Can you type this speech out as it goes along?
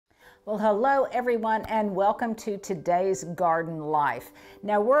Well, hello everyone, and welcome to today's garden life.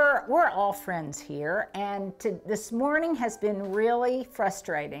 Now we're all friends here, and this morning has been really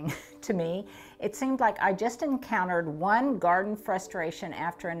frustrating to me. It seemed like I just encountered one garden frustration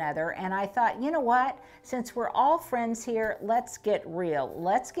after another, and I thought, you know what? Since we're all friends here, let's get real.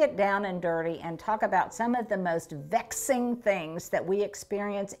 Let's get down and dirty and talk about some of the most vexing things that we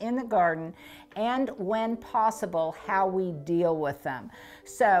experience in the garden, and when possible, how we deal with them.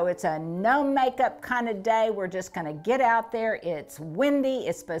 So it's a no makeup kind of day. We're just going to get out there. It's windy.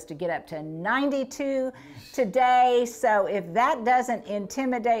 It's supposed to get up to 92 today. So if that doesn't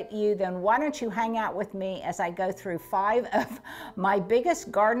intimidate you, then why don't you hang out with me as I go through 5 of my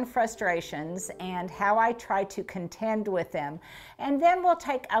biggest garden frustrations and how I try to contend with them. And then we'll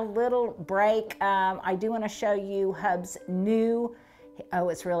take a little break. I do want to show you Hub's new, oh,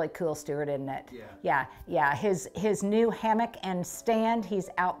 it's really cool, Stuart, isn't it? Yeah. His new hammock and stand. He's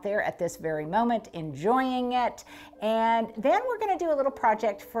out there at this very moment enjoying it. And then we're going to do a little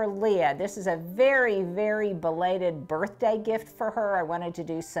project for Leah. This is a very, very belated birthday gift for her. I wanted to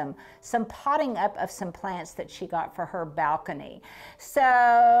do some potting up of some plants that she got for her balcony. So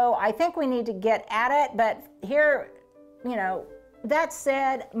I think we need to get at it, but here, you know, that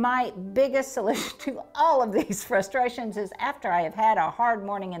said, my biggest solution to all of these frustrations is after I have had a hard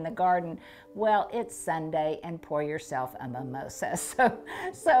morning in the garden, well, it's Sunday and pour yourself a mimosa.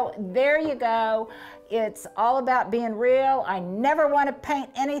 So there you go. It's all about being real. I never want to paint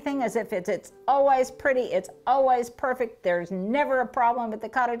anything as if it's always pretty, it's always perfect. There's never a problem at the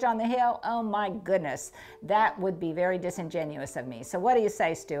cottage on the hill. Oh my goodness, that would be very disingenuous of me. So what do you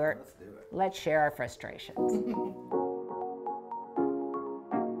say, Stuart? Let's do it. Let's share our frustrations.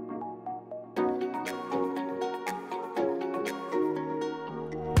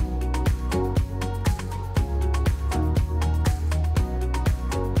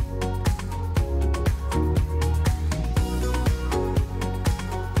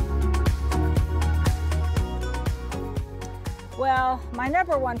 Well, my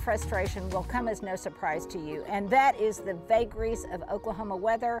number one frustration will come as no surprise to you, and that is the vagaries of Oklahoma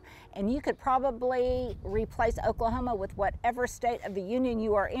weather. And you could probably replace Oklahoma with whatever state of the union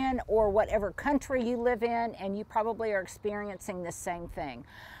you are in or whatever country you live in, and you probably are experiencing the same thing.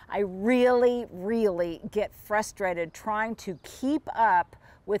 I really get frustrated trying to keep up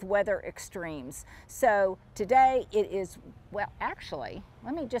with weather extremes. So today it is, well, actually,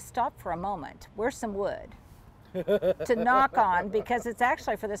 let me just stop for a moment. Where's some wood to knock on, because it's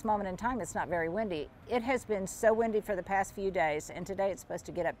actually, for this moment in time, it's not very windy. It has been so windy for the past few days, and today it's supposed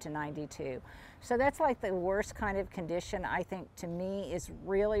to get up to 92. So that's like the worst kind of condition, I think, to me, is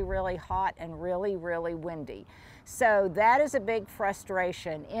really hot and really windy. So that is a big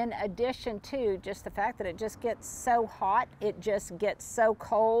frustration, in addition to just the fact that it just gets so hot, it just gets so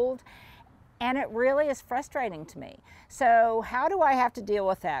cold, and it really is frustrating to me. So how do I have to deal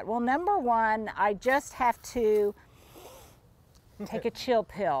with that? Well, number one, I just have to take a chill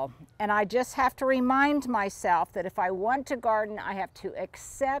pill. And I just have to remind myself that if I want to garden, I have to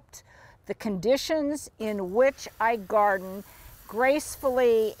accept the conditions in which I garden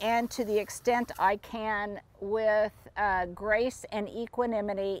gracefully and to the extent I can with grace and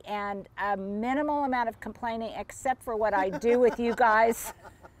equanimity and a minimal amount of complaining, except for what I do with you guys.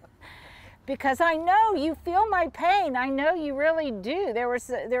 Because I know you feel my pain. I know you really do. There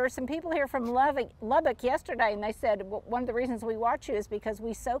were some people here from Lubbock yesterday, and they said, well, one of the reasons we watch you is because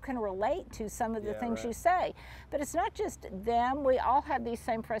we so can relate to some of the things you say. But it's not just them. We all have these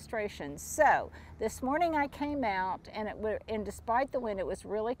same frustrations. So this morning I came out, and despite the wind, it was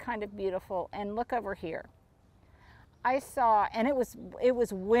really kind of beautiful. And look over here. I saw, and it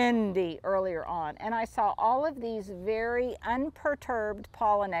was windy earlier on, and I saw all of these very unperturbed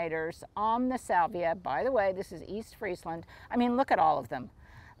pollinators on the salvia. By the way, this is East Friesland. I mean, look at all of them.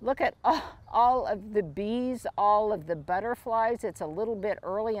 Look at all of the bees, all of the butterflies. It's a little bit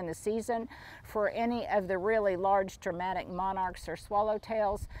early in the season for any of the really large dramatic monarchs or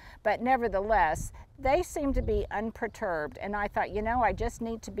swallowtails, but nevertheless, they seem to be unperturbed. And I thought, you know, I just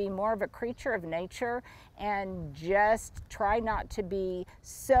need to be more of a creature of nature and just try not to be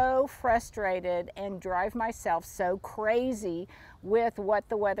so frustrated and drive myself so crazy with what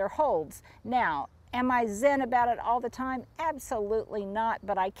the weather holds. Now, am I zen about it all the time? Absolutely not,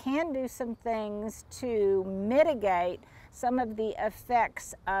 but I can do some things to mitigate some of the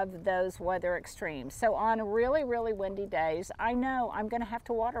effects of those weather extremes. So on really windy days, I know I'm going to have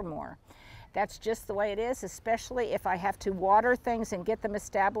to water more. That's just the way it is, especially if I have to water things and get them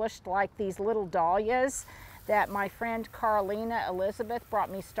established, like these little dahlias that my friend Carolina Elizabeth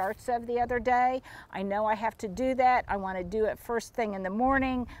brought me starts of the other day. I know I have to do that. I want to do it first thing in the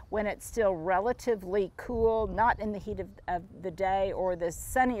morning when it's still relatively cool, not in the heat of the day or the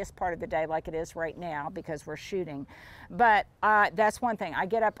sunniest part of the day like it is right now because we're shooting. But that's one thing. I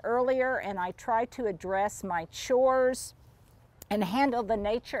get up earlier and I try to address my chores and handle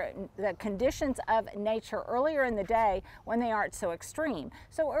the conditions of nature earlier in the day when they aren't so extreme.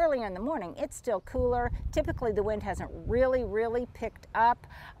 So earlier in the morning, it's still cooler. Typically the wind hasn't really picked up.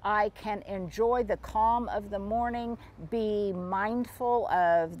 I can enjoy the calm of the morning, be mindful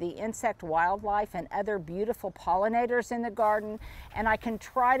of the insect wildlife and other beautiful pollinators in the garden, and I can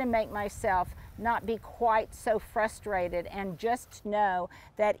try to make myself not be quite so frustrated and just know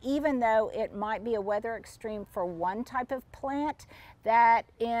that even though it might be a weather extreme for one type of plant, that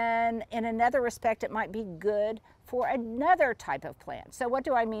in another respect it might be good for another type of plant. So what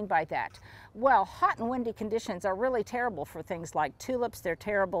do I mean by that? Well, hot and windy conditions are really terrible for things like tulips. They're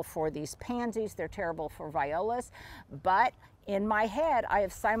terrible for these pansies. They're terrible for violas. But in my head, I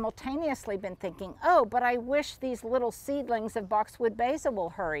have simultaneously been thinking, oh, but I wish these little seedlings of boxwood basil will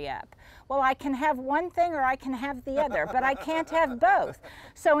hurry up. Well, I can have one thing or I can have the other, but I can't have both.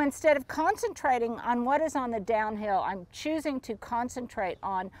 So instead of concentrating on what is on the downhill, I'm choosing to concentrate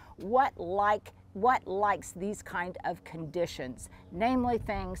on what likes these kind of conditions, namely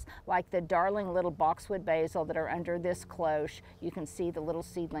things like the darling little boxwood basil that are under this cloche. You can see the little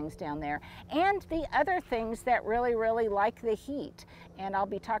seedlings down there, and the other things that really like the heat, and I'll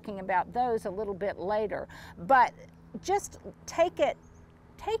be talking about those a little bit later. But just take it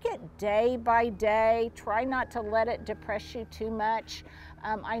day by day. Try not to let it depress you too much.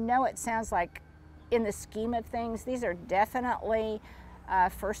 I know it sounds like in the scheme of things these are definitely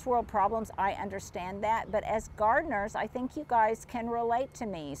first world problems. I understand that, but as gardeners, I think you guys can relate to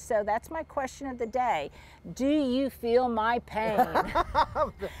me. So that's my question of the day. Do you feel my pain?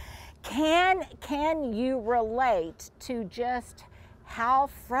 Can you relate to just how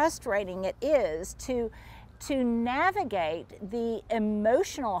frustrating it is to navigate the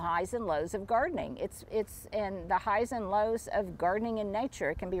emotional highs and lows of gardening? It's and the highs and lows of gardening in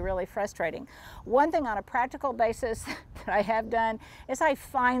nature. It can be really frustrating. One thing on a practical basis that I have done is I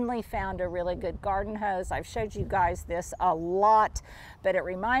finally found a really good garden hose. I've showed you guys this a lot, but it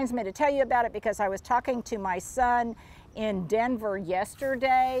reminds me to tell you about it because I was talking to my son in Denver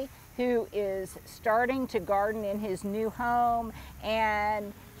yesterday, who is starting to garden in his new home,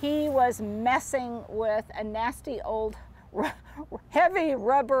 and he was messing with a nasty old heavy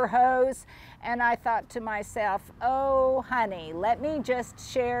rubber hose, and I thought to myself, oh honey, let me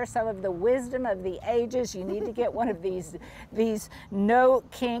just share some of the wisdom of the ages. You need to get one of these no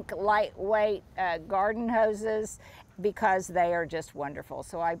kink lightweight garden hoses, because they are just wonderful.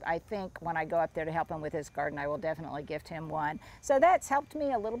 So I think when I go up there to help him with his garden, I will definitely gift him one. So that's helped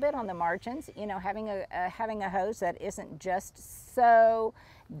me a little bit on the margins, you know, having a hose that isn't just so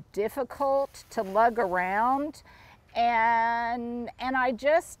difficult to lug around. And I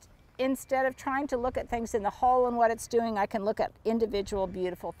just, instead of trying to look at things in the whole and what it's doing, I can look at individual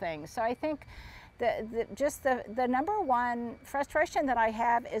beautiful things. So I think the number one frustration that I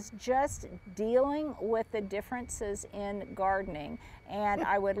have is just dealing with the differences in gardening. And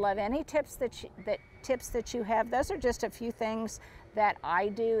I would love any tips that you have. Those are just a few things that I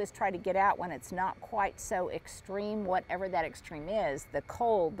do, is try to get out when it's not quite so extreme, whatever that extreme is, the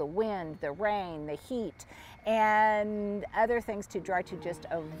cold, the wind, the rain, the heat, and other things, to try to just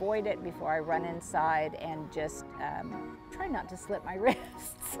avoid it before I run inside and just try not to slip my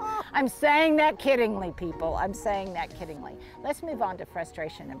wrists. I'm saying that kiddingly, people. I'm saying that kiddingly. Let's move on to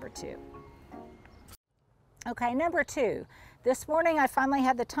frustration number 2. Okay, number 2. This morning I finally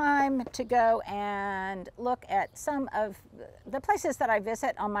had the time to go and look at some of the places that I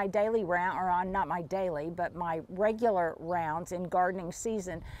visit on my daily round, or on not my daily, but my regular rounds in gardening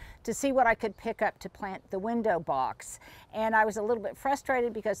season, to see what I could pick up to plant the window box. And I was a little bit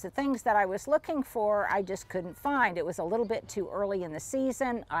frustrated because the things that I was looking for, I just couldn't find. It was a little bit too early in the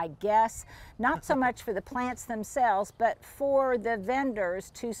season, I guess. Not so much for the plants themselves, but for the vendors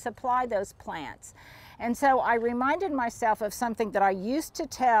to supply those plants. And so I reminded myself of something that I used to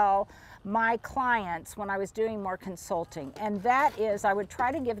tell my clients when I was doing more consulting, and that is I would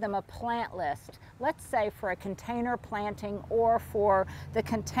try to give them a plant list, let's say for a container planting or for the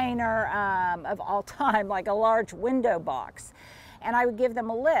container of all time, like a large window box. And I would give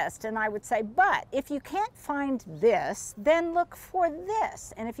them a list, and I would say, but if you can't find this, then look for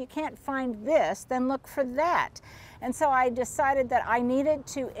this. And if you can't find this, then look for that. And so I decided that I needed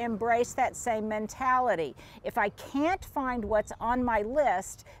to embrace that same mentality. If I can't find what's on my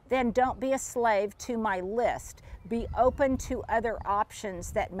list, then don't be a slave to my list. Be open to other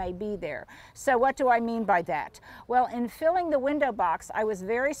options that may be there. So what do I mean by that? Well, in filling the window box, I was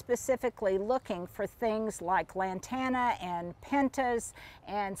very specifically looking for things like lantana and pentas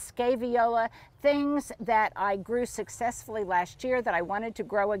and scaviola, things that I grew successfully last year that I wanted to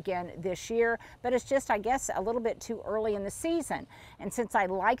grow again this year, but it's just, I guess, a little bit too early in the season. And since I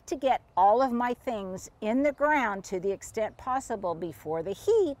like to get all of my things in the ground to the extent possible before the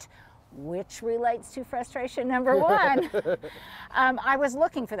heat, which relates to frustration number one, I was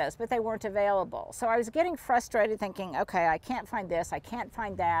looking for those, but they weren't available. So I was getting frustrated thinking, okay, I can't find this, I can't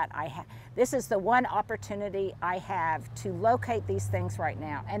find that. This is the one opportunity I have to locate these things right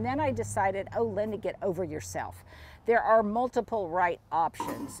now. And then I decided, oh, Linda, get over yourself. There are multiple right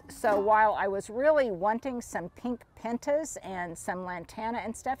options. So while I was really wanting some pink pentas and some lantana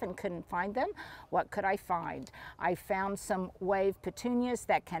and stuff and couldn't find them, what could I find? I found some wave petunias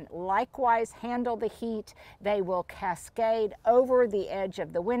that can likewise handle the heat. They will cascade over the edge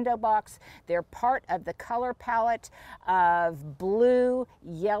of the window box. They're part of the color palette of blue,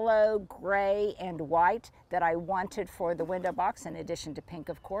 yellow, gray, and white that I wanted for the window box, in addition to pink,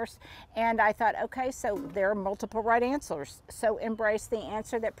 of course. And I thought, okay, so there are multiple right answers. So embrace the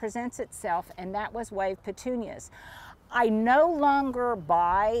answer that presents itself, and that was wave petunias. I no longer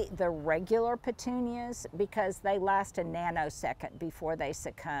buy the regular petunias because they last a nanosecond before they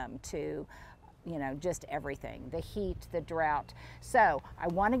succumb to, you know, just everything, the heat, the drought. So I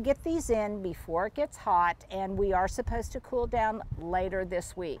want to get these in before it gets hot, and we are supposed to cool down later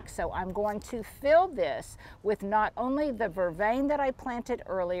this week. So I'm going to fill this with not only the vervain that I planted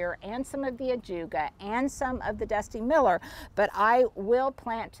earlier and some of the ajuga and some of the dusty miller, but I will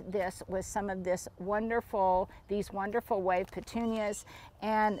plant this with some of these wonderful wave petunias.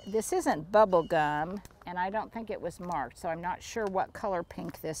 And this isn't bubble gum, and I don't think it was marked, so I'm not sure what color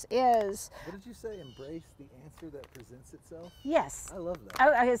pink this is. What did you say? Embrace the answer that presents itself? Yes. I love that.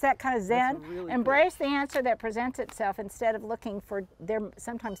 Oh, is that kind of zen? Really Embrace the answer that presents itself instead of looking for,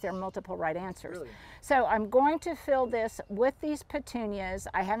 sometimes there are multiple right answers. Brilliant. So I'm going to fill this with these petunias.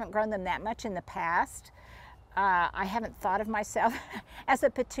 I haven't grown them that much in the past. I haven't thought of myself as a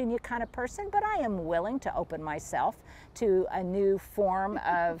petunia kind of person, but I am willing to open myself to a new form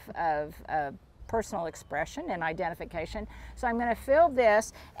of personal expression and identification. So I'm going to fill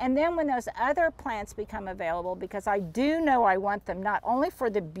this, and then when those other plants become available, because I do know I want them not only for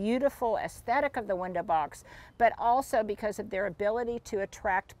the beautiful aesthetic of the window box, but also because of their ability to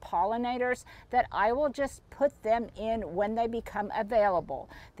attract pollinators, that I will just put them in when they become available.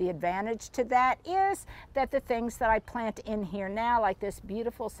 The advantage to that is that the things that I plant in here now, like this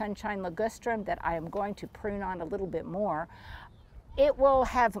beautiful sunshine ligustrum that I am going to prune on a little bit more, it will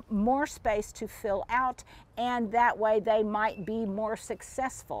have more space to fill out, and that way they might be more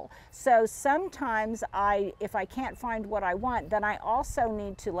successful. So sometimes if I can't find what I want, then I also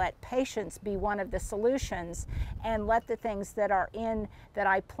need to let patience be one of the solutions and let the things that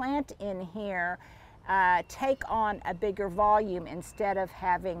I plant in here take on a bigger volume instead of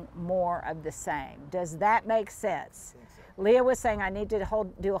having more of the same. Does that make sense? Leah was saying I need to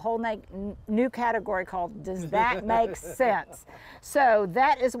do a whole new category called Does That Make Sense? So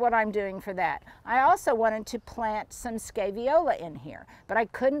that is what I'm doing for that. I also wanted to plant some scaviola in here, but I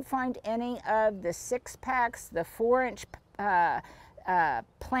couldn't find any of the 6-packs, the 4-inch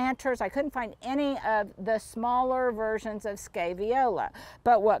planters. I couldn't find any of the smaller versions of scaviola.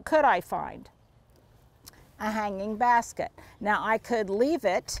 But what could I find? A hanging basket. Now I could leave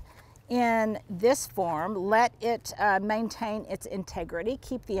it in this form, let it maintain its integrity,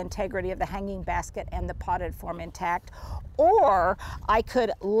 keep the integrity of the hanging basket and the potted form intact, or I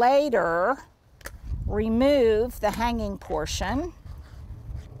could later remove the hanging portion.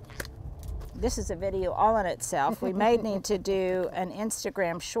 This is a video all in itself. We may need to do an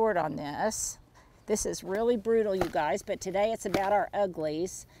Instagram short on this. This is really brutal, you guys, but today it's about our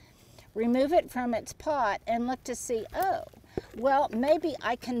uglies. Remove it from its pot and look to see, oh, well, maybe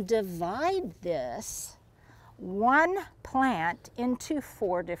I can divide this one plant into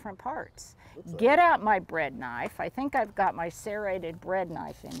 4 different parts. Get out my bread knife. I think I've got my serrated bread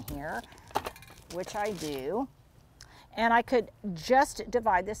knife in here, which I do. And I could just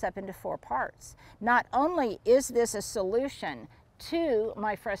divide this up into 4 parts. Not only is this a solution to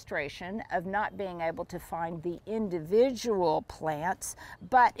my frustration of not being able to find the individual plants,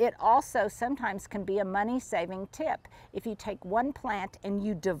 but it also sometimes can be a money-saving tip. If you take one plant and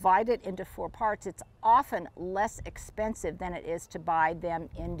you divide it into 4 parts, it's often less expensive than it is to buy them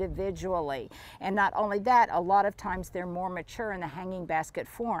individually. And not only that, a lot of times they're more mature in the hanging basket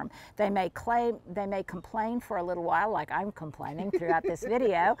form. They may complain for a little while, like I'm complaining throughout this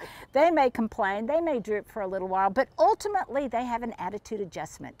video. They may complain, they may droop for a little while, but ultimately they have an attitude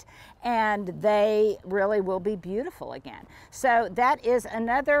adjustment and they really will be beautiful again. So that is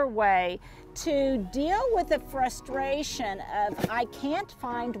another way to deal with the frustration of I can't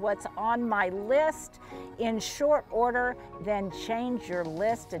find what's on my list in short order. Then change your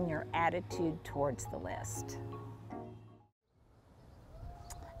list and your attitude towards the list.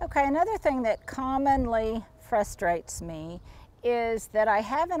 Okay, another thing that commonly frustrates me is that I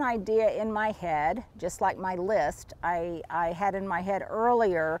have an idea in my head, just like my list I had in my head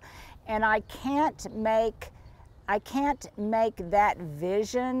earlier, and I can't make that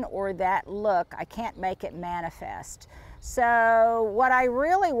vision or that look, I can't make it manifest. So what I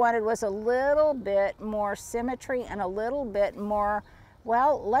really wanted was a little bit more symmetry and a little bit more,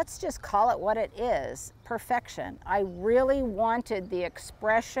 well, let's just call it what it is, perfection. I really wanted the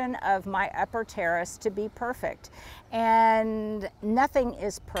expression of my upper terrace to be perfect. And nothing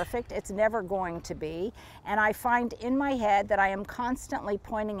is perfect, it's never going to be. And I find in my head that I am constantly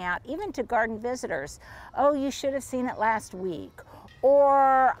pointing out, even to garden visitors, oh, you should have seen it last week.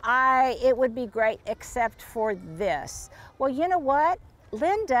 Or it would be great except for this. Well, you know what?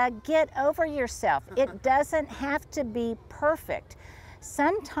 Linda, get over yourself. It doesn't have to be perfect.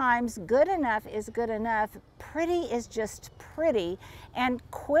 Sometimes good enough is good enough, pretty is just pretty, and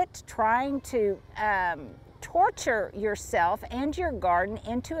quit trying to torture yourself and your garden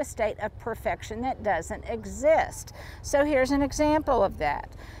into a state of perfection that doesn't exist. So here's an example of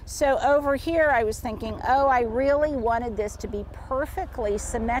that. So over here I was thinking, oh, I really wanted this to be perfectly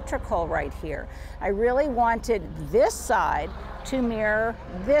symmetrical right here. I really wanted this side to mirror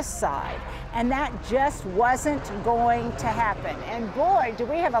this side, and that just wasn't going to happen. And boy, do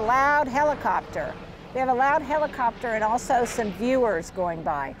we have a loud helicopter. We have a loud helicopter and also some viewers going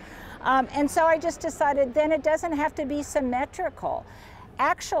by. And so I just decided then it doesn't have to be symmetrical.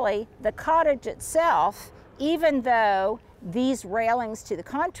 Actually, the cottage itself, even though these railings to the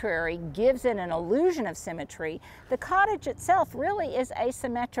contrary gives it an illusion of symmetry, the cottage itself really is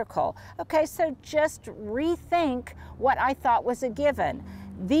asymmetrical. Okay, so just rethink what I thought was a given.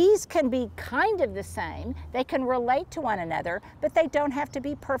 These can be kind of the same, they can relate to one another, but they don't have to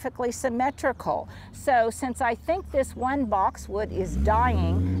be perfectly symmetrical. So since I think this one boxwood is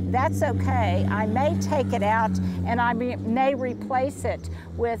dying, that's okay. I may take it out and I may replace it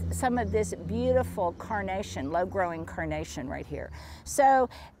with some of this beautiful carnation, low-growing carnation right here. So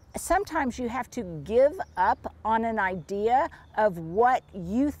sometimes you have to give up on an idea of what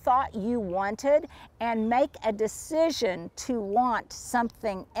you thought you wanted and make a decision to want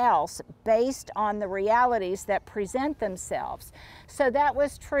something else based on the realities that present themselves. So that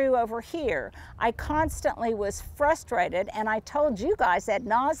was true over here. I constantly was frustrated, and I told you guys ad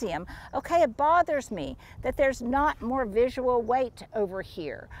nauseum, okay, it bothers me that there's not more visual weight over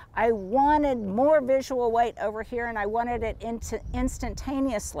here. I wanted more visual weight over here, and I wanted it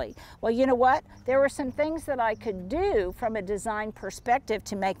instantaneously. Well, you know what? There were some things that I could do from a design perspective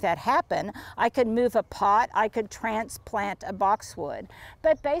to make that happen. I could move a pot, I could transplant a boxwood.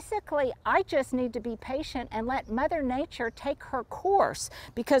 But basically, I just need to be patient and let Mother Nature take her course,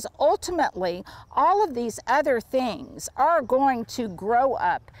 because ultimately, all of these other things are going to grow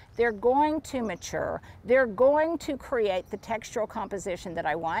up. They're going to mature. They're going to create the textural composition that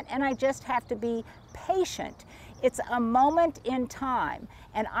I want, and I just have to be patient. It's a moment in time,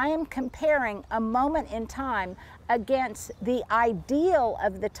 and I am comparing a moment in time against the ideal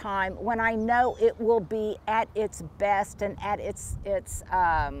of the time when I know it will be at its best and at its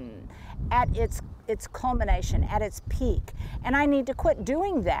culmination, at its peak. And I need to quit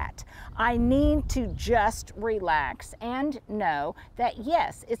doing that. I need to just relax and know that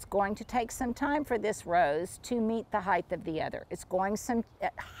yes, it's going to take some time for this rose to meet the height of the other. It's going some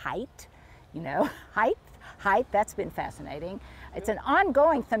height, you know, height, that's been fascinating. It's an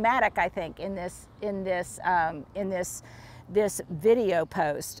ongoing thematic, I think, in this video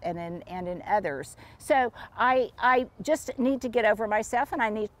post and in others. So I just need to get over myself, and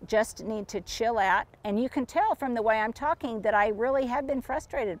I just need to chill out. And you can tell from the way I'm talking that I really have been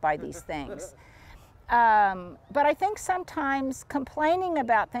frustrated by these things. But I think sometimes complaining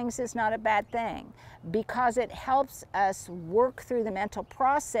about things is not a bad thing, because it helps us work through the mental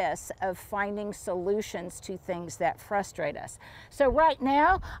process of finding solutions to things that frustrate us. So right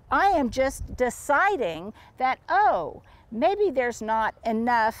now, I am just deciding that, oh, maybe there's not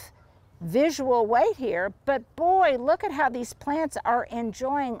enough visual weight here, but boy, look at how these plants are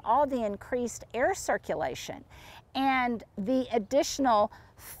enjoying all the increased air circulation and the additional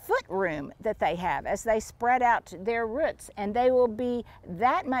foot room that they have as they spread out their roots, and they will be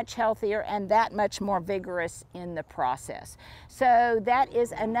that much healthier and that much more vigorous in the process. So that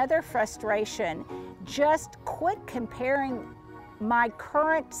is another frustration. Just quit comparing my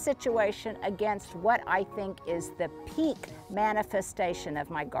current situation against what I think is the peak manifestation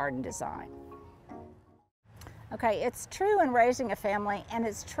of my garden design. Okay, it's true in raising a family, and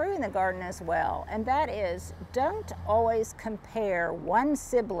it's true in the garden as well, and that is, don't always compare one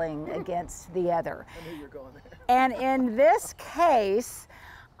sibling against the other. I knew you were going there. And in this case,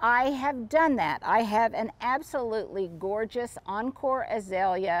 I have done that. I have an absolutely gorgeous Encore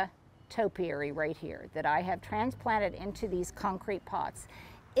azalea topiary right here that I have transplanted into these concrete pots.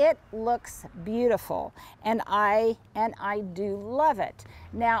 It looks beautiful, and I do love it.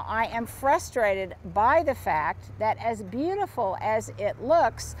 Now, I am frustrated by the fact that as beautiful as it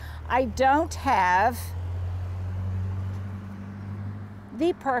looks, I don't have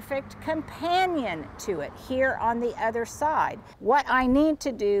the perfect companion to it here on the other side. What I need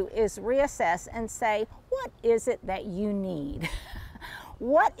to do is reassess and say, what is it that you need?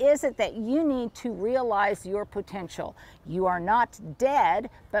 What is it that you need to realize your potential? You are not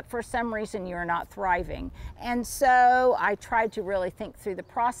dead, but for some reason you're not thriving. And so I tried to really think through the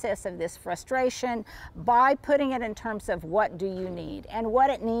process of this frustration by putting it in terms of what do you need? And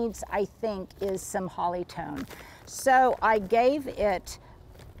what it needs, I think, is some holly tone. So I gave it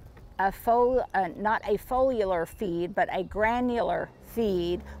not a foliar feed, but a granular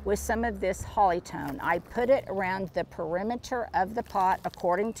feed with some of this holly tone. I put it around the perimeter of the pot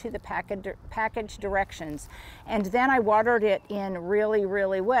according to the package directions, and then I watered it in really,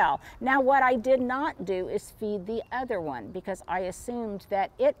 really well. Now, what I did not do is feed the other one, because I assumed that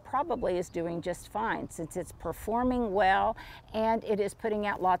it probably is doing just fine since it's performing well and it is putting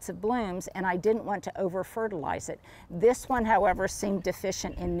out lots of blooms, and I didn't want to over fertilize it. This one, however, seemed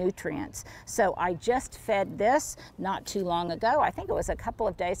deficient in nutrients. So I just fed this not too long ago. I think it was a couple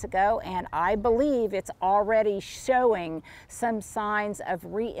of days ago, and I believe it's already showing some signs of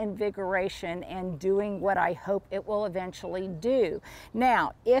reinvigoration and doing what I hope it will eventually do.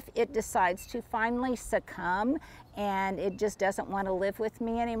 Now, if it decides to finally succumb and it just doesn't want to live with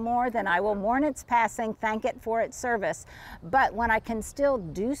me anymore, then I will mourn its passing, thank it for its service. But when I can still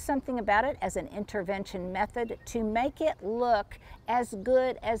do something about it as an intervention method to make it look as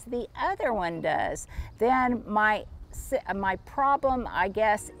good as the other one does, then my problem, I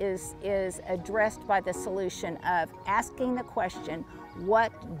guess, is addressed by the solution of asking the question,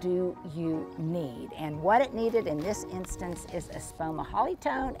 what do you need? And what it needed in this instance is a Spoma holly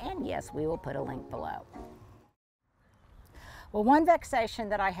tone, and yes, we will put a link below. Well, one vexation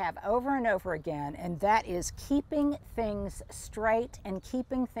that I have over and over again, and that is keeping things straight and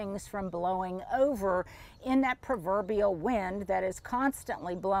keeping things from blowing over in that proverbial wind that is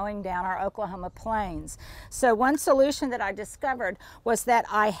constantly blowing down our Oklahoma plains. So one solution that I discovered was that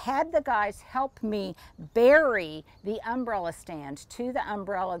I had the guys help me bury the umbrella stand to the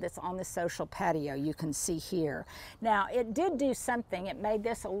umbrella that's on the social patio you can see here. Now, it did do something. It made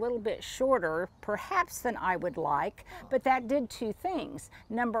this a little bit shorter, perhaps, than I would like, but that did two things.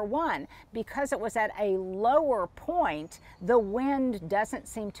 Number one, because it was at a lower point, the wind doesn't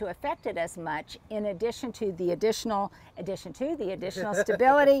seem to affect it as much, in addition to the additional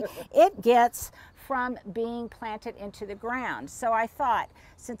stability it gets from being planted into the ground. So I thought,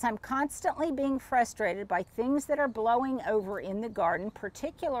 since I'm constantly being frustrated by things that are blowing over in the garden,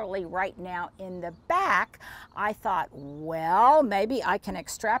 particularly right now in the back, I thought, well, maybe I can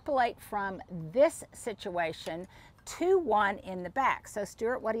extrapolate from this situation to one in the back. So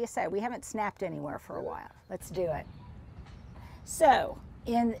Stuart, what do you say? We haven't snapped anywhere for a while. Let's do it. So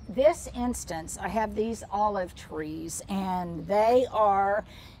in this instance, I have these olive trees, and they are,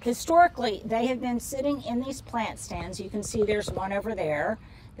 historically, they have been sitting in these plant stands. You can see there's one over there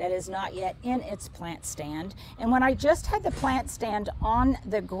that is not yet in its plant stand. And when I just had the plant stand on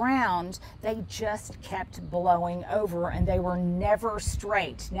the ground, they just kept blowing over and they were never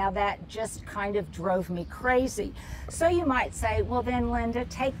straight. Now that just kind of drove me crazy. So you might say, well then, Linda,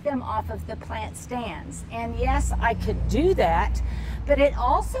 take them off of the plant stands. And yes, I could do that, but it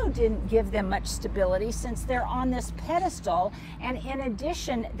also didn't give them much stability since they're on this pedestal, and in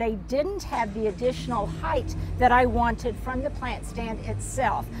addition, they didn't have the additional height that I wanted from the plant stand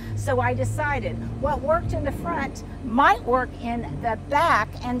itself. off. So I decided what worked in the front might work in the back,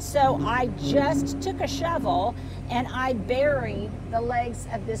 and so I just took a shovel and I buried the legs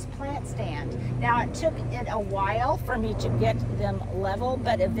of this plant stand. Now it took it a while for me to get them level,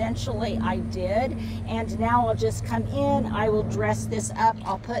 but eventually I did. And now I'll just come in, I will dress this up,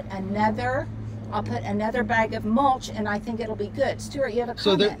 I'll put another bag of mulch, and I think it'll be good. Stuart, you have a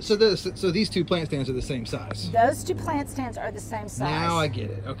comment? So these two plant stands are the same size. Those two plant stands are the same size. Now I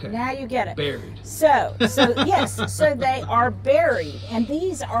get it. Okay. Now you get it. Buried. So yes, so they are buried, and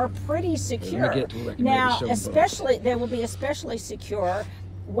these are pretty secure. Now, especially they will be especially secure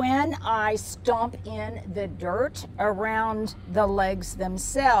when I stomp in the dirt around the legs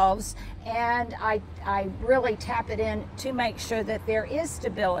themselves, and I really tap it in to make sure that there is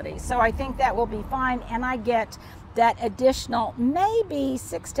stability. So I think that will be fine, and I get that additional maybe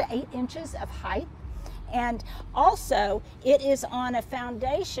 6 to 8 inches of height. And also it is on a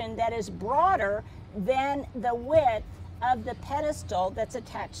foundation that is broader than the width of the pedestal that's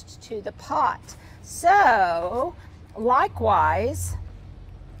attached to the pot. So likewise,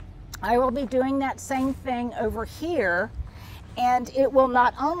 I will be doing that same thing over here, and it will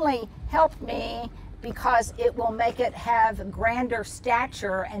not only help me because it will make it have grander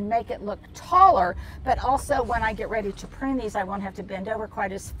stature and make it look taller, but also when I get ready to prune these, I won't have to bend over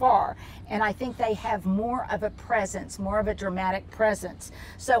quite as far. And I think they have more of a presence, more of a dramatic presence.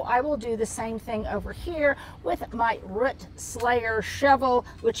 So I will do the same thing over here with my root slayer shovel,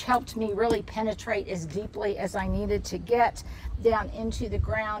 which helped me really penetrate as deeply as I needed to get down into the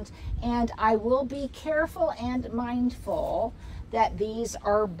ground. And I will be careful and mindful that these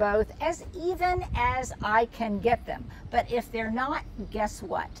are both as even as I can get them. But if they're not, guess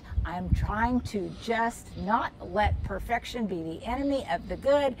what? I'm trying to just not let perfection be the enemy of the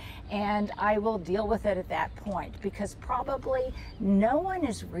good, and I will deal with it at that point, because probably no one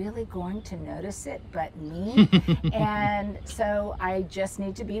is really going to notice it but me. And so I just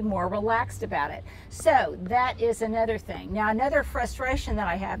need to be more relaxed about it. So that is another thing. Now, another frustration that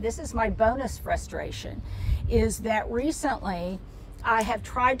I have, this is my bonus frustration, is that recently I have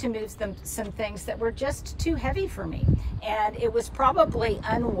tried to move some things that were just too heavy for me, and it was probably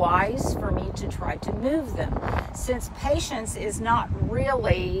unwise for me to try to move them. Since patience is not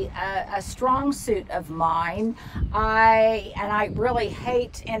really a strong suit of mine, I really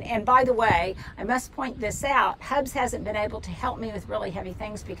hate, and by the way, I must point this out, Hubs hasn't been able to help me with really heavy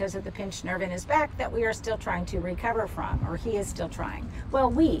things because of the pinched nerve in his back that we are still trying to recover from, or he is still trying.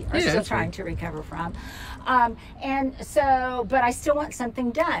 Well, we are still trying to recover from. And so, but I still want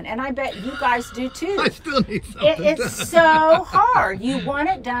something done, and I bet you guys do too. I still need something done. It's so hard. You want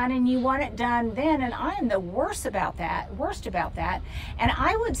it done, and you want it done then, and I am the worst about that. And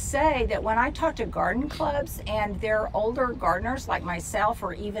I would say that when I talk to garden clubs and they're older gardeners like myself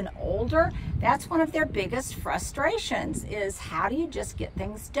or even older, that's one of their biggest frustrations, is how do you just get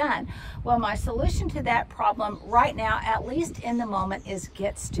things done? Well, my solution to that problem right now, at least in the moment, is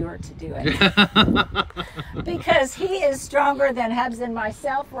get Stuart to do it. Because he is stronger than Hubs and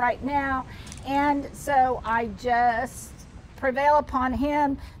myself right now, and so I just prevail upon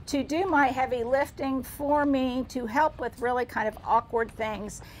him to do my heavy lifting for me, to help with really kind of awkward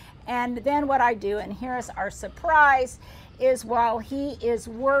things. And then what I do, and here's our surprise, is while he is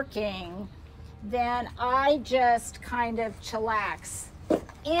working, then I just kind of chillax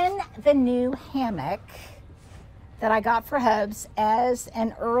in the new hammock that I got for Hubs as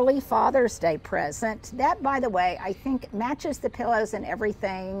an early Father's Day present. That, by the way, I think matches the pillows and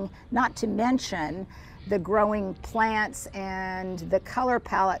everything, not to mention the growing plants and the color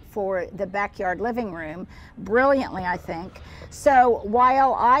palette for the backyard living room brilliantly, I think. So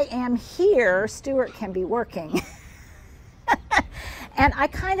while I am here, Stuart can be working. And I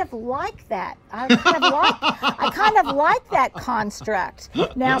kind of like that. I kind of like that construct.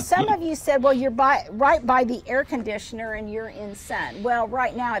 Now, some of you said, well, you're right by the air conditioner and you're in sun. Well,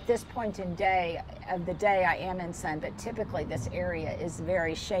 right now at this point in of the day, I am in sun, but typically this area is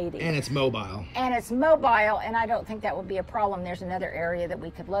very shady. And it's mobile. And it's mobile, and I don't think that would be a problem. There's another area that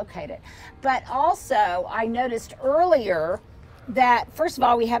we could locate it. But also, I noticed earlier that, first of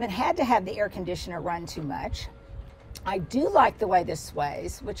all, we haven't had to have the air conditioner run too much. I do like the way this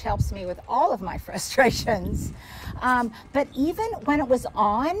sways, which helps me with all of my frustrations. But even when it was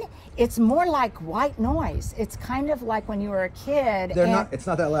on, it's more like white noise. It's kind of like when you were a kid. It's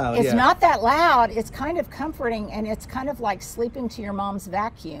not that loud. It's not that loud. It's kind of comforting, and it's kind of like sleeping to your mom's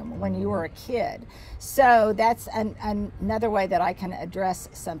vacuum when you were a kid. So that's another way that I can address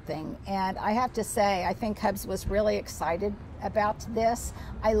something. And I have to say, I think Hubs was really excited about this.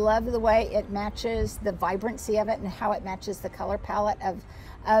 I love the way it matches the vibrancy of it and how it matches the color palette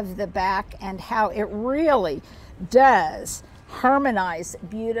of the back, and how it really does harmonize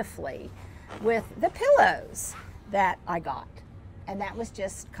beautifully with the pillows that I got. And that was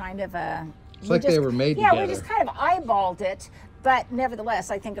just kind of a... It's like they were made together. Yeah, we just kind of eyeballed it, but nevertheless,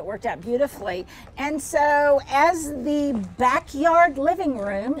 I think it worked out beautifully. And so as the backyard living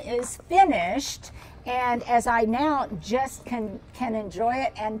room is finished, and as I now just can enjoy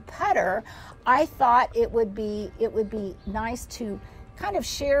it and putter, I thought it would be nice to kind of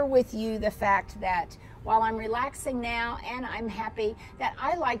share with you the fact that while I'm relaxing now and I'm happy, that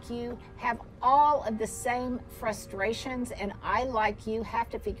I, like you, have all of the same frustrations, and I, like you, have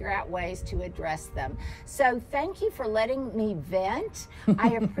to figure out ways to address them. So thank you for letting me vent.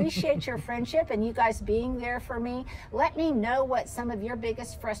 I appreciate your friendship and you guys being there for me. Let me know what some of your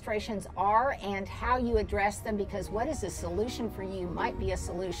biggest frustrations are and how you address them, because what is a solution for you might be a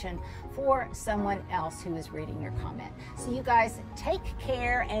solution for someone else who is reading your comment. So you guys take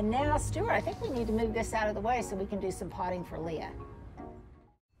care. And now, Stuart, I think we need to move this out of the way so we can do some potting for Leah.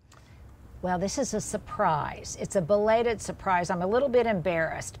 Well, this is a surprise. It's a belated surprise. I'm a little bit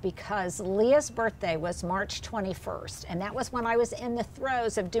embarrassed because Leah's birthday was March 21st, and that was when I was in the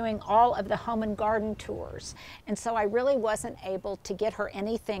throes of doing all of the home and garden tours. And so I really wasn't able to get her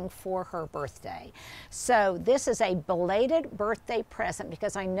anything for her birthday. So this is a belated birthday present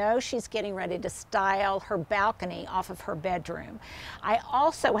because I know she's getting ready to style her balcony off of her bedroom. I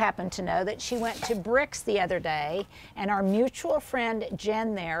also happen to know that she went to Bricks the other day, and our mutual friend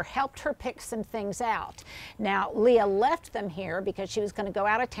Jen there helped her pick some things out. Now, Leah left them here because she was going to go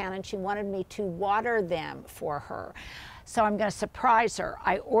out of town and she wanted me to water them for her. So I'm going to surprise her.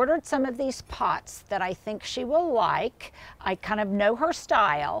 I ordered some of these pots that I think she will like. I kind of know her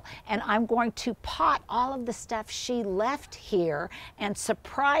style, and I'm going to pot all of the stuff she left here and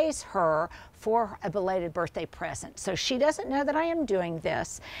surprise her for a belated birthday present. So she doesn't know that I am doing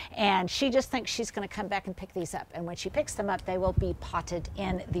this, and she just thinks she's going to come back and pick these up. And when she picks them up, they will be potted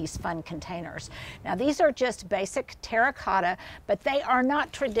in these fun containers. Now, these are just basic terracotta, but they are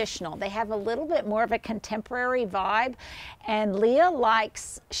not traditional. They have a little bit more of a contemporary vibe. And Leah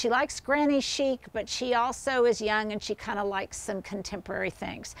likes granny chic, but she also is young and she kind of likes some contemporary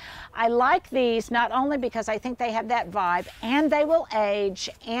things. I like these not only because I think they have that vibe, and they will age,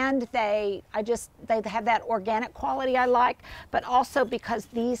 and they have that organic quality I like, but also because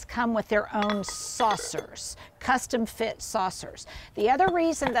these come with their own saucers, custom fit saucers. The other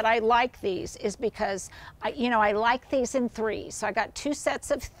reason that I like these is because I like these in threes. So I got 2 sets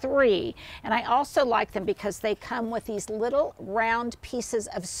of 3, and I also like them because they come with these little round pieces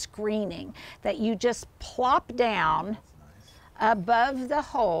of screening that you just plop down above the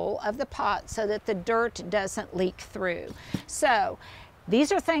hole of the pot so that the dirt doesn't leak through. So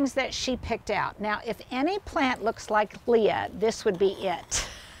these are things that she picked out. Now, if any plant looks like Leah, this would be it.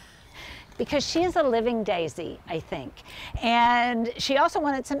 Because she is a living daisy, I think. And she also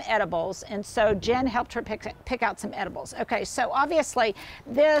wanted some edibles, and so Jen helped her pick out some edibles. Okay, so obviously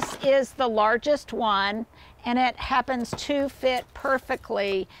this is the largest one, and it happens to fit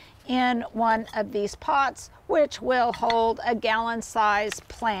perfectly in one of these pots, which will hold a gallon-sized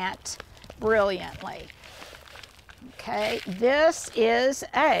plant brilliantly. Okay, this is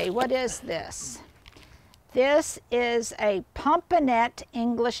what is this? This is a Pomponette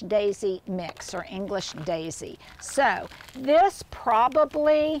English Daisy mix, or English Daisy. So this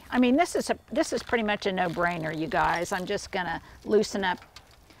probably, I mean, this is pretty much a no-brainer, you guys. I'm just gonna loosen up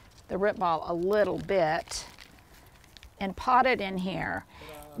the root ball a little bit and pot it in here.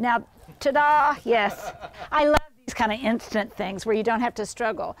 Now, ta-da, yes. I love these kind of instant things where you don't have to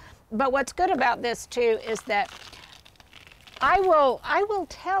struggle. But what's good about this too is that I will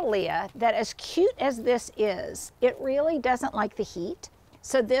tell Leah that as cute as this is, it really doesn't like the heat.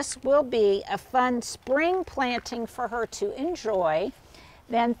 So this will be a fun spring planting for her to enjoy,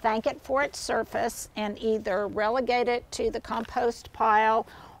 then thank it for its surface and either relegate it to the compost pile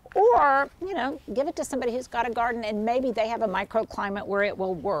or, give it to somebody who's got a garden and maybe they have a microclimate where it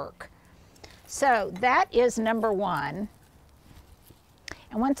will work. So that is number 1.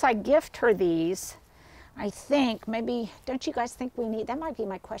 And once I gift her these, I think maybe, don't you guys think we need, that might be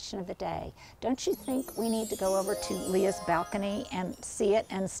my question of the day. Don't you think we need to go over to Leah's balcony and see it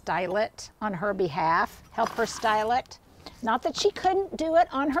and style it on her behalf, help her style it? Not that she couldn't do it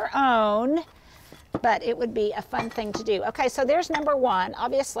on her own, but it would be a fun thing to do. Okay, so there's number 1.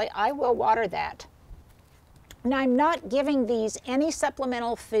 Obviously, I will water that. Now, I'm not giving these any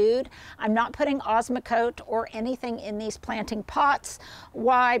supplemental food. I'm not putting Osmocote or anything in these planting pots.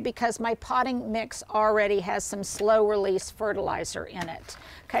 Why? Because my potting mix already has some slow release fertilizer in it.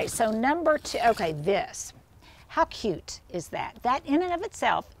 Okay, so number 2, okay, this. How cute is that? That in and of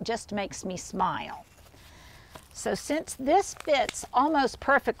itself just makes me smile. So since this fits almost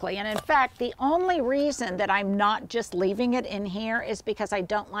perfectly, and in fact, the only reason that I'm not just leaving it in here is because I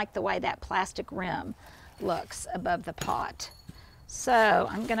don't like the way that plastic rim looks above the pot. So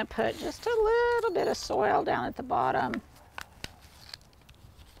I'm going to put just a little bit of soil down at the bottom.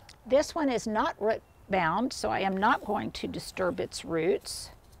 This one is not root bound, so I am not going to disturb its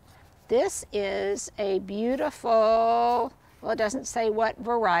roots. This is a beautiful, well, it doesn't say what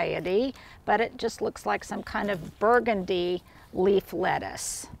variety, but it just looks like some kind of burgundy leaf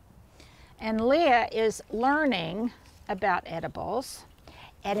lettuce. And Leah is learning about edibles,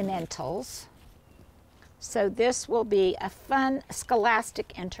 edimentals. So this will be a fun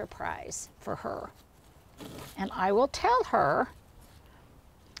scholastic enterprise for her. And I will tell her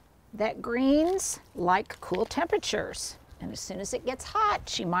that greens like cool temperatures. And as soon as it gets hot,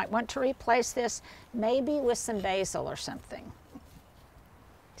 she might want to replace this maybe with some basil or something.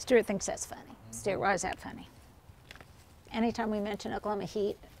 Stuart thinks that's funny. Stuart, why is that funny? Anytime we mention Oklahoma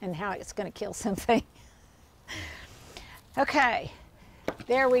heat and how it's going to kill something. Okay,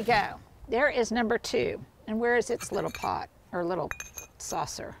 there we go. There is number 2. And where is its little pot or little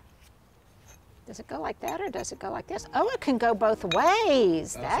saucer? Does it go like that or does it go like this? Oh, it can go both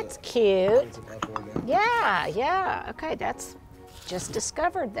ways. That's cute. Yeah, yeah. Okay, that's just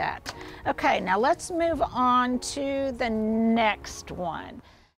discovered that. Okay, now let's move on to the next one.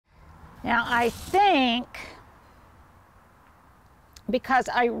 Now I think, because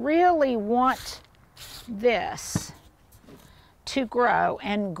I really want this to grow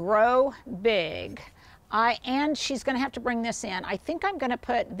and grow big, and she's going to have to bring this in. I think I'm going to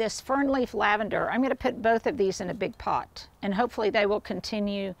put this fern leaf lavender, I'm going to put both of these in a big pot, and hopefully they will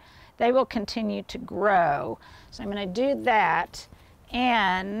continue to grow. So I'm going to do that,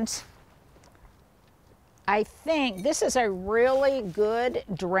 and I think this is a really good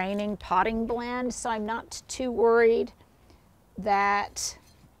draining potting blend, so I'm not too worried that,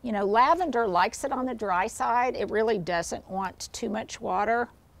 you know, lavender likes it on the dry side. It really doesn't want too much water.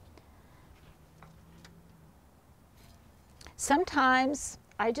 Sometimes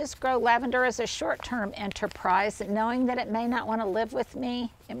I just grow lavender as a short-term enterprise, knowing that it may not want to live with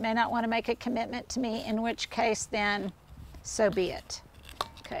me. It may not want to make a commitment to me, in which case then so be it.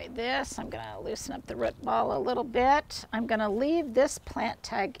 Okay, this, I'm going to loosen up the root ball a little bit. I'm going to leave this plant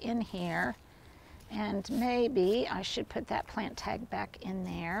tag in here, and maybe I should put that plant tag back in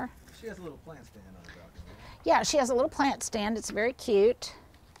there. She has a little plant stand on the balcony. Yeah, she has a little plant stand. It's very cute.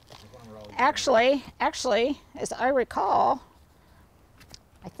 Actually, as I recall,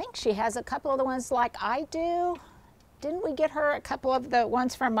 I think she has a couple of the ones like I do. Didn't we get her a couple of the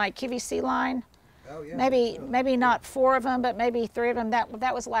ones from my QVC line? Oh, yeah. Maybe not 4 of them, but maybe 3 of them.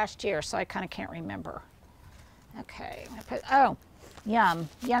 That was last year, so I kind of can't remember. Okay, oh, yum,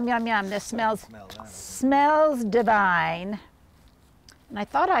 yum, yum, yum. This smells divine. And I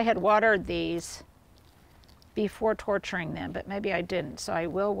thought I had watered these before torturing them, but maybe I didn't, so I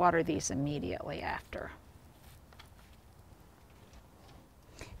will water these immediately after.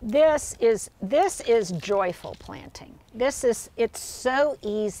 This is joyful planting. It's so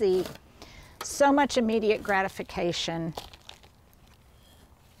easy, so much immediate gratification.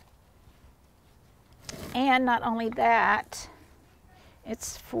 And not only that,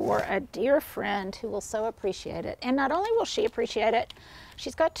 it's for a dear friend who will so appreciate it. And not only will she appreciate it,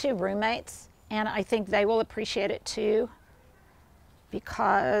 she's got 2 roommates, and I think they will appreciate it too,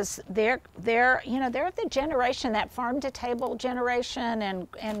 because they're the generation, that farm to table generation,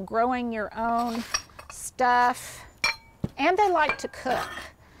 and growing your own stuff, and they like to cook.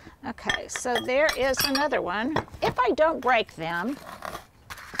 Okay, so there is another one. If I don't break them,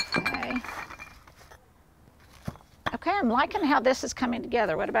 okay. Okay, I'm liking how this is coming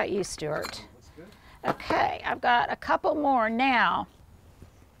together. What about you, Stuart? That's good. Okay, I've got a couple more now.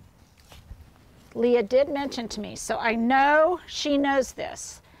 Leah did mention to me, so I know she knows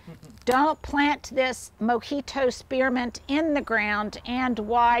this. Don't plant this mojito spearmint in the ground, and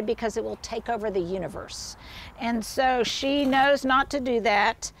why? Because it will take over the universe. And so she knows not to do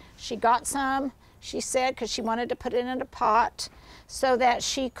that. She got some, she said, because she wanted to put it in a pot so that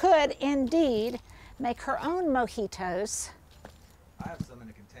she could indeed make her own mojitos. I have some in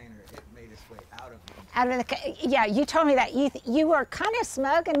a container. It made its way out of Yeah, you told me that. You were kind of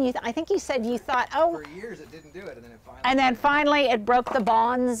smug, and I think you said you thought, oh. For years it didn't do it, and then it finally. And then finally it broke the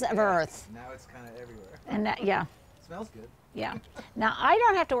bonds of earth. Now it's kind of everywhere. And that, yeah. It smells good. Yeah. Now I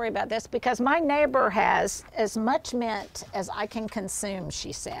don't have to worry about this because my neighbor has as much mint as I can consume,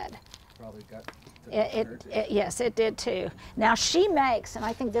 she said. Probably got. Yes, it did too. Now she makes, and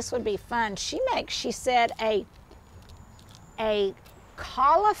I think this would be fun. She said, a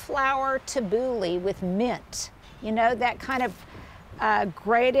cauliflower tabbouleh with mint. You know, that kind of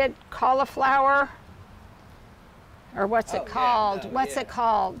grated cauliflower, or what's it called? What's it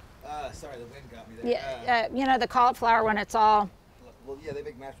called? Sorry, the wind got me there. Yeah, you know, the cauliflower when it's all. Well, yeah, they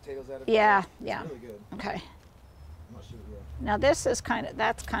make mashed potatoes out of it. Yeah, It's yeah. really good. Okay. I'm not sure. Yeah. Now this is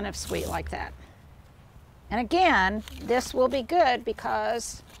that's kind of sweet like that. And again, this will be good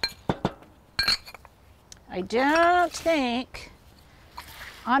because I don't think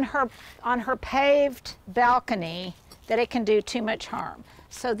on her paved balcony that it can do too much harm.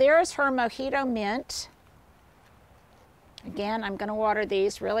 So there's her mojito mint. Again, I'm going to water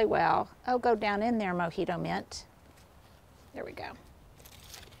these really well. Oh, go down in there, mojito mint. There we go.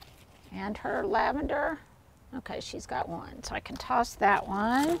 And her lavender. Okay, she's got one, so I can toss that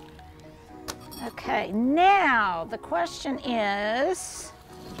one. Okay, now the question is,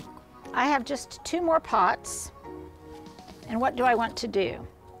 I have just 2 more pots, and what do I want to do?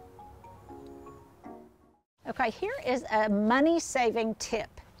 Okay, here is a money-saving tip,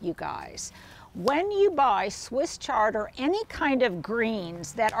 you guys. When you buy Swiss chard or any kind of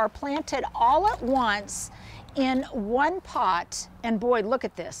greens that are planted all at once in one pot, and boy, look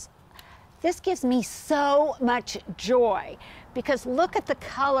at this. This gives me so much joy because look at the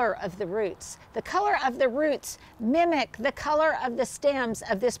color of the roots. The color of the roots mimic the color of the stems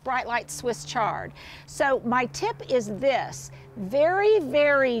of this bright light Swiss chard. So my tip is this: very,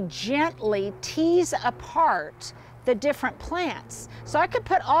 very gently tease apart the different plants. So I could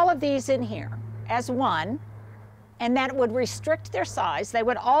put all of these in here as one, and that would restrict their size. They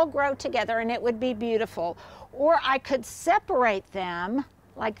would all grow together and it would be beautiful. Or I could separate them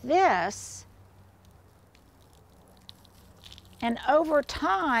like this, and over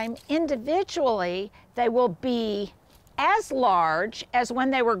time, individually, they will be as large as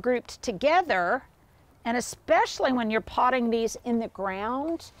when they were grouped together, and especially when you're potting these in the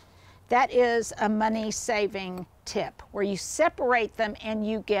ground, that is a money-saving tip, where you separate them and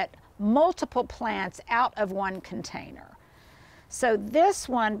you get multiple plants out of one container. So this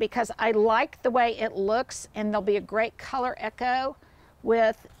one, because I like the way it looks, and there'll be a great color echo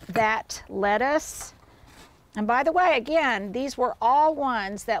with that lettuce. And by the way, again, these were all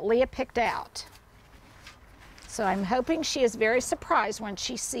ones that Leah picked out. So I'm hoping she is very surprised when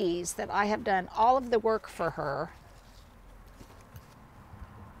she sees that I have done all of the work for her.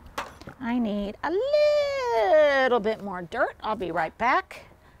 I need a little bit more dirt. I'll be right back.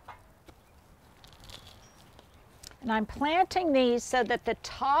 And I'm planting these so that the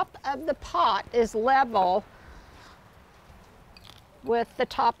top of the pot is level with the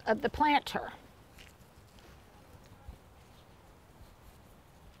top of the planter.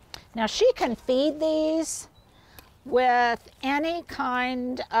 Now she can feed these with any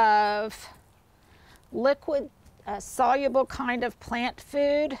kind of liquid, soluble kind of plant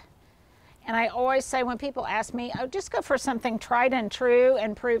food. And I always say when people ask me, oh, just go for something tried and true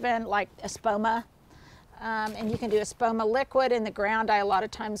and proven, like Espoma. And you can do Espoma liquid in the ground. I a lot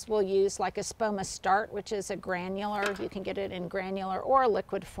of times will use like Espoma Start, which is a granular. You can get it in granular or a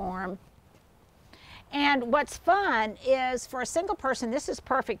liquid form. And what's fun is for a single person, this is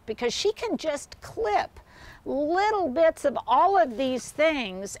perfect because she can just clip little bits of all of these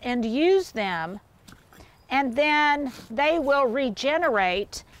things and use them, and then they will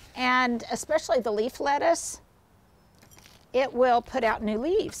regenerate. And especially the leaf lettuce, it will put out new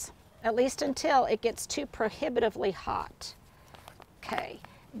leaves, at least until it gets too prohibitively hot. Okay,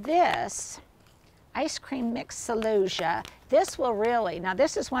 this ice cream mix celosia, this will really, now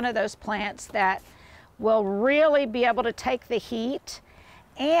this is one of those plants that will really be able to take the heat,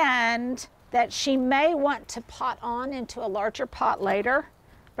 and that she may want to pot on into a larger pot later,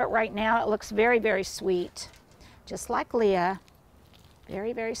 but right now it looks very, very sweet. Just like Leah,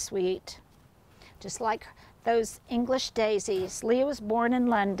 very, very sweet. Just like those English daisies. Leah was born in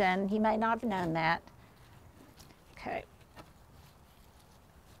London. You may not have known that. Okay.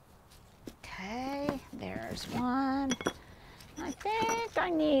 Okay, there's one. I think I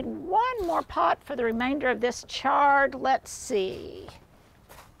need one more pot for the remainder of this chard. Let's see.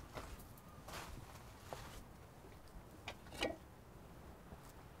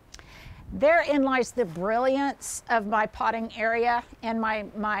 Therein lies the brilliance of my potting area and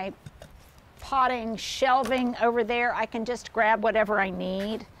my potting shelving over there. I can just grab whatever I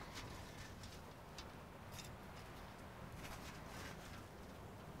need.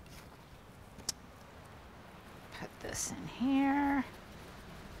 Put this in here.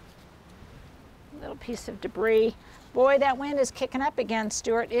 Little piece of debris. Boy, that wind is kicking up again,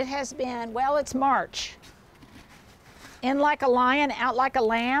 Stuart. It has been, well, it's March. In like a lion, out like a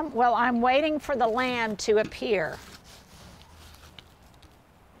lamb. Well, I'm waiting for the lamb to appear.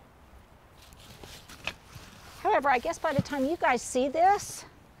 However, I guess by the time you guys see this,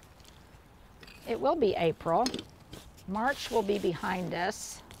 it will be April. March will be behind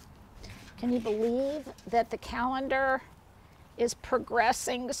us. Can you believe that the calendar is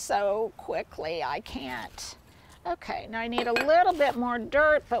progressing so quickly? I can't. Okay, now I need a little bit more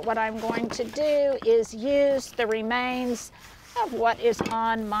dirt, but what I'm going to do is use the remains of what is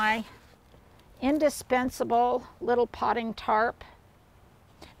on my indispensable little potting tarp.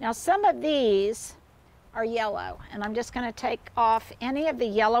 Now some of these are yellow, and I'm just going to take off any of the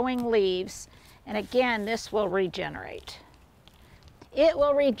yellowing leaves, and again, this will regenerate. It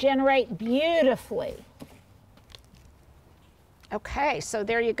will regenerate beautifully. Okay, so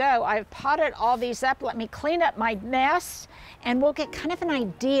there you go. I've potted all these up. Let me clean up my mess, and we'll get kind of an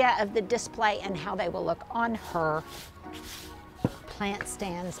idea of the display and how they will look on her plant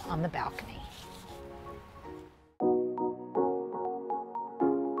stands on the balcony.